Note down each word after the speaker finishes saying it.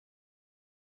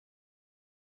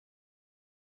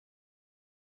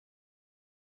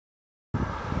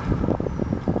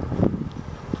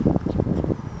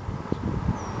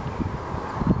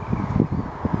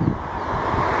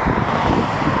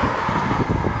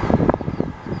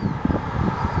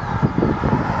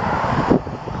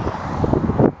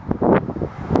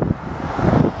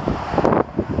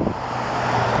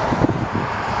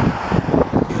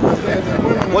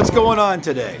going on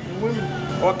today?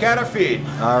 Porchetta feed.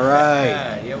 All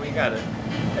right. Yeah, we got it.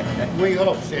 We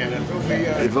hope, Santa.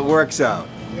 If it works out.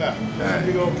 Yeah,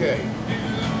 it'll be okay.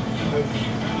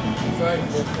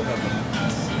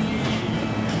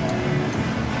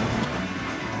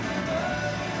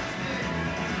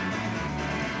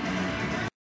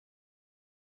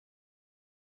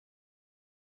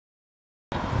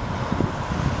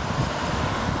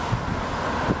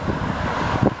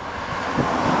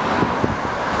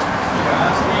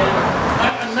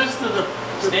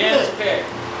 Stan's pick.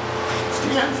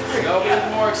 Stan's pick. Nobody's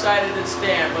more excited than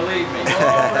Stan, believe me.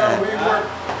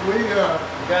 We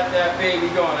got that baby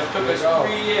going. It took us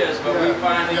 3 years, but we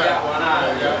finally got one out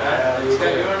of it. It's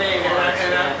got your name on it.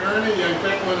 Ernie, I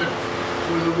think when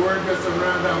the word gets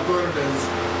around how good it is,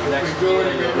 Next we do year,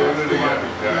 it again.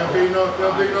 you'll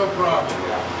There'll be no problem.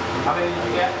 How many did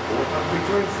you get?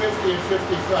 Between 50 and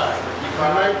 55.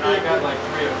 I got like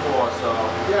 3 or 4, so.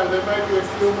 Yeah, there might be a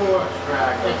few more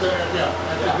at the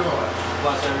door.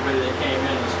 Plus everybody that came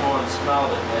in this morning smelled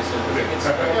it. They said, we can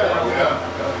smell it.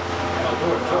 I'll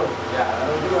do it too. Yeah,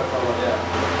 I'll do it for you.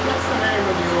 What's the name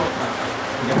of the old one?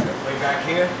 Way back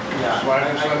here? Yeah.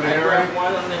 I grabbed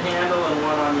one on the handle and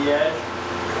one on the edge.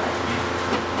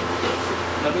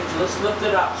 Let's lift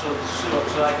it up so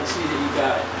I can see that you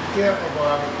got it. Be careful,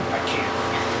 Bobby. I can't.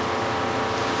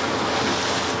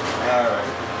 All right.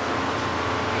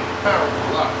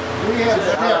 We have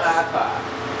steps. Hard.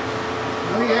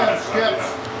 We have steps.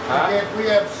 We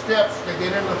have steps to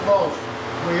get in the post.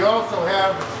 We also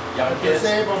have a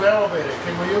disabled elevator.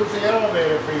 Can we use the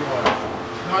elevator for you one?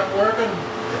 Not working?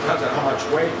 Depends on how much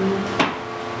weight.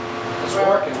 It's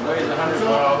working. Weighs 100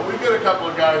 pounds. We get a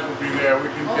couple of guys will be there. We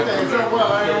can get them there.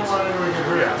 Well, I don't want anyone to get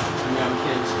hurt. Young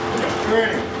kids.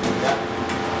 Ernie,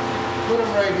 put him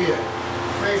right here,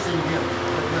 facing him.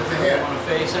 With the head. You want to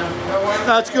face him?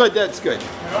 That's good, that's good.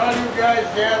 And all you guys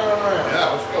gather around.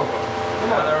 Yeah, let's go.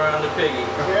 Gather around the piggy.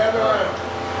 Gather around.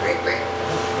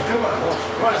 Come on.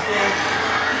 Come on, Stan.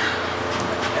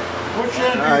 Push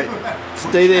in. All right,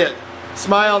 stay there.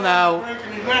 Smile now.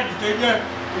 Breaking his legs, did you?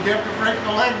 Did you have to break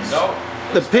the legs? Nope.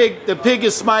 The pig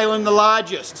is smiling the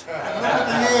largest. Look at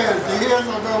the ears. The ears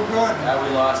will go good. Yeah, we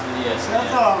lost the ears.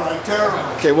 That's all right. Terrible.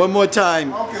 Okay, one more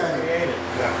time. Okay.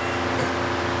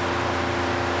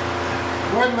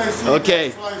 When they see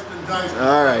Okay. sliced and diced.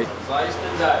 All right. Sliced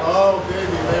and diced. Oh,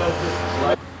 baby, they'll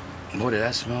just... Boy, did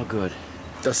that smell good.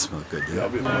 Does smell good, dude.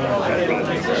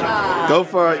 Go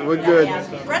for it. We're good.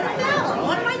 Brenda Fallon.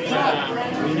 What am I thinking?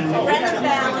 Brenda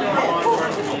Fallon.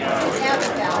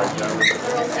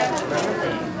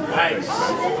 Nice.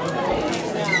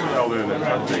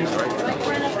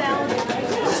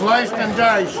 Sliced and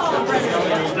diced.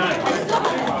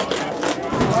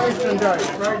 Sliced and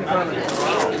diced, right in front of you.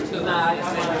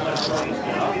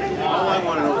 All I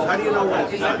want to know is how do you know when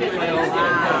it's done?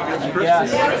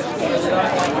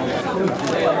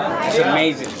 It's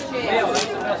amazing.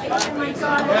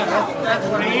 That's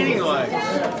what Annie likes. Go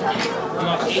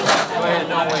ahead,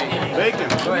 no way. Bacon.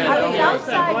 Go ahead. I was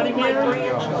outside with my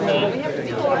grandchildren. We have to be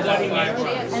close.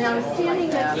 And I was standing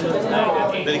next to the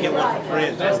wall. Better get one for free.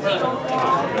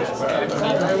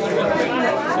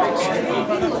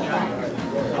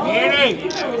 Ernie!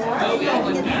 That's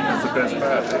the best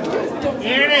part.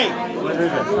 Ernie! What is it?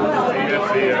 That's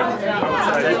the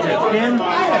outside.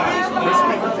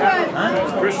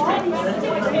 It's crispy.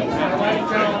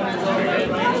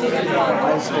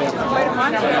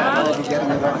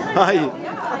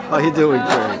 How you doing,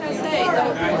 Jerry? Like I say,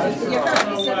 you're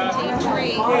 17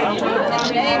 trees, and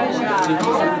neighbors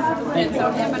and so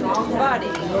him and his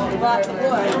buddy bought the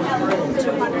wood,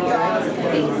 200 yards a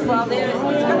piece. Well,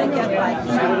 he's going to get like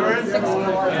 6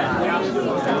 floors out.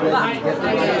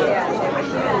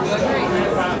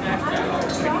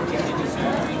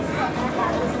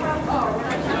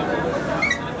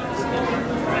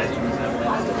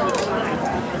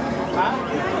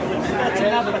 That's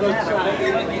another good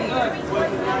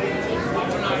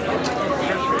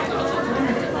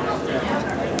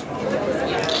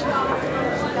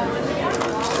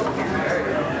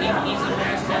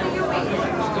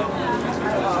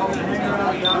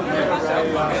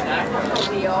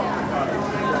Deal.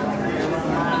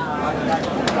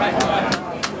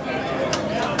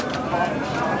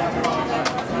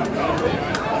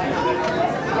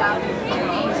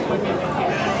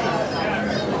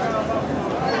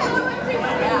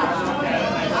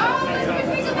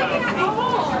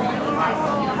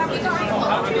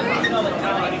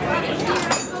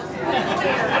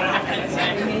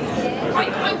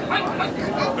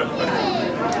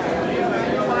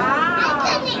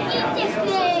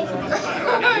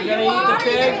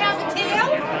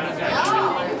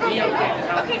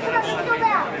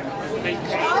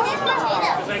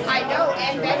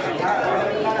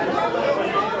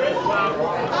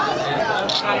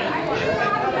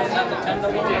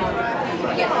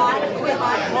 get hot at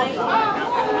night.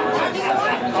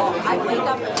 I wake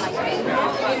up at like 8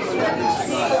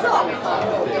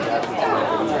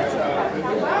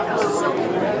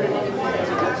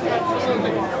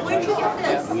 Where'd you get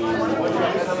this?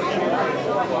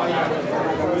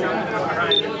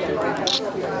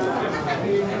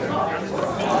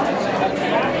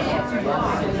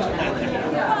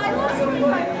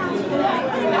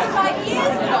 That's 5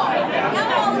 years ago.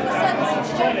 Now all of a sudden, since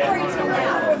January till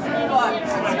now. What?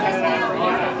 Since just now?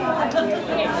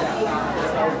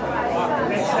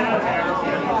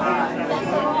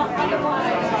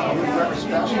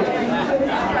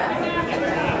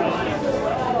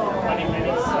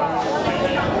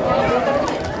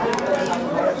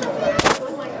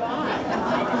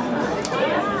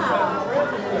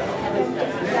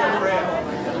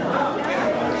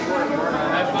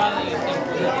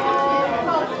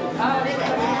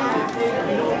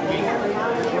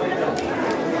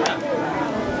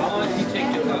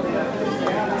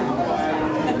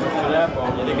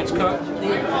 You think it's cooked?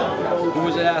 Who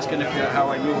was asking how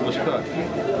I knew it was cooked?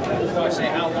 I say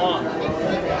how long?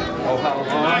 Oh, how long?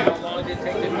 How long did it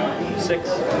take to cook? 6.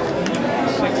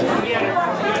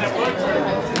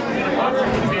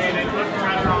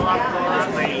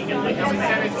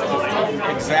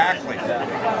 Exactly.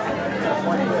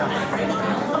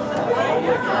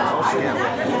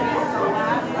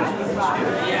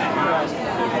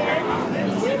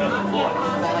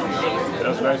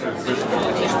 That's nice and crispy.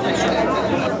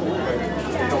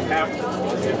 You don't have to.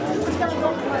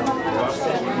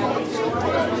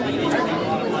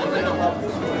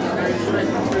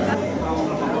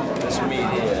 This meat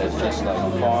here is just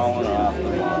like falling off the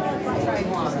bone.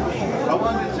 How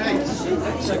long did it take?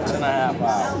 6.5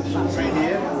 hours. Right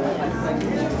here?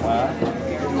 Huh?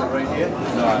 Right here?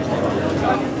 No, I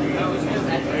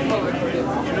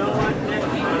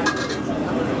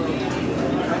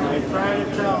try to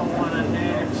tell one of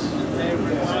Nick's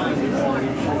favorite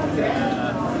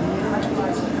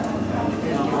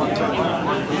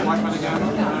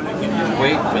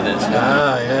wait for this.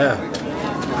 Ah, yeah.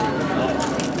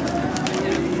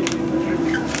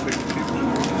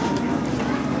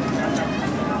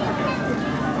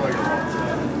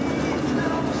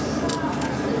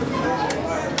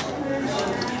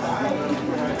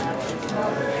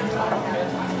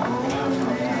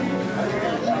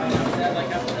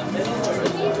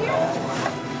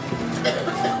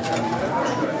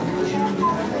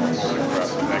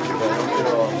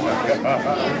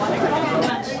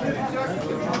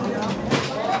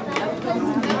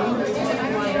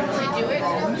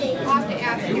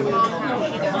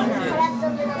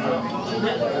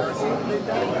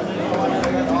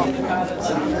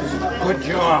 Good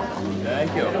job.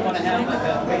 Thank you.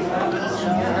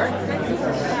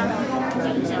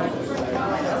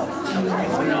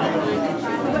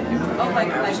 Oh, like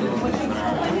the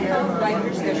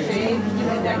shave?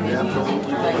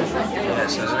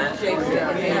 Yes, isn't it?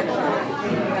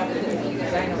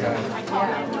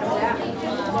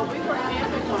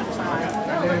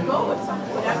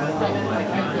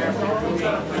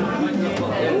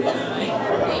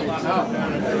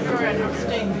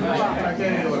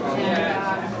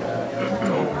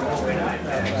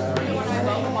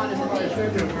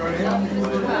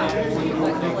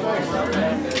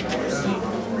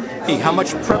 Hey, how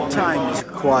much prep time is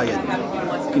required?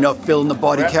 You know, filling the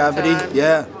body cavity?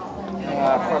 Yeah.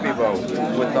 Probably about,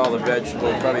 with all the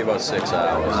vegetables, probably about 6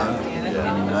 hours.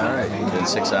 All right. Then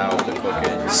 6 hours to cook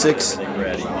it. 6. Everything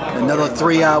ready. Another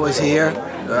 3 hours here.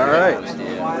 All right. 15,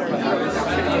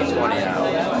 20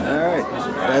 hours. All right.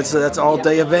 That's all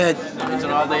day event. It's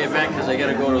an all-day event because they got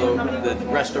to go to the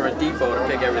restaurant depot to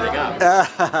pick everything up.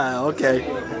 Ah, okay.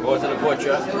 Go to the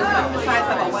butcher. The size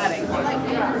of a wedding.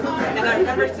 And I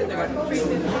remember sitting there going,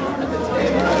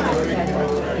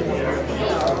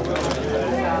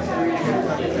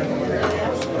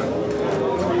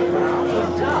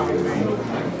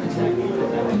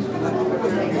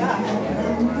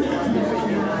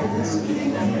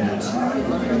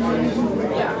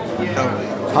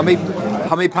 How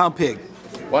many pound pig?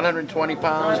 120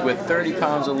 pounds with 30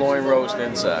 pounds of loin roast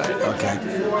inside. Okay.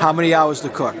 How many hours to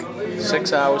cook?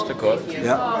 6 hours to cook.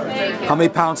 Yeah. How many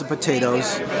pounds of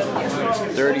potatoes?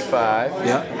 35.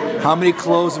 Yeah. How many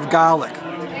cloves of garlic?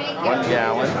 1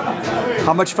 gallon.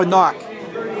 How much for knock?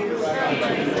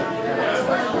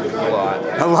 A lot.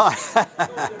 A lot.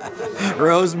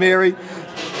 Rosemary?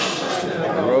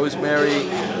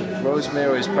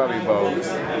 Rosemary is probably 2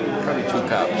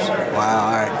 cups. Wow,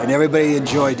 all right. And everybody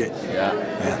enjoyed it. Yeah.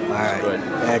 Yeah, all right. Good.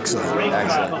 Excellent.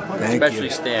 Excellent. Thank Especially you.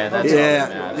 Stan. That's all that Yeah,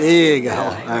 matters. there you go.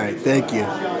 All right, thank you.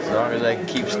 As long as I can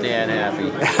keep Stan happy.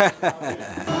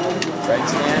 Right,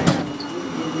 Stan?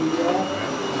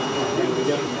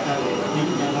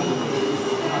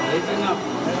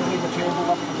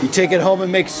 You take it home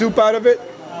and make soup out of it?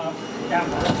 I'm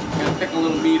gonna pick a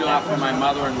little meat off for my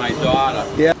mother and my daughter.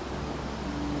 Yeah.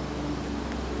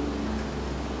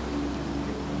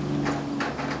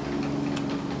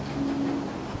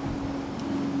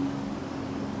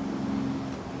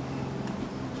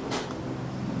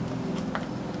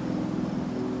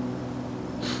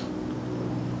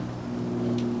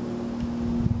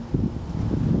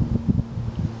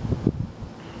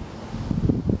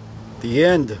 The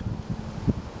end.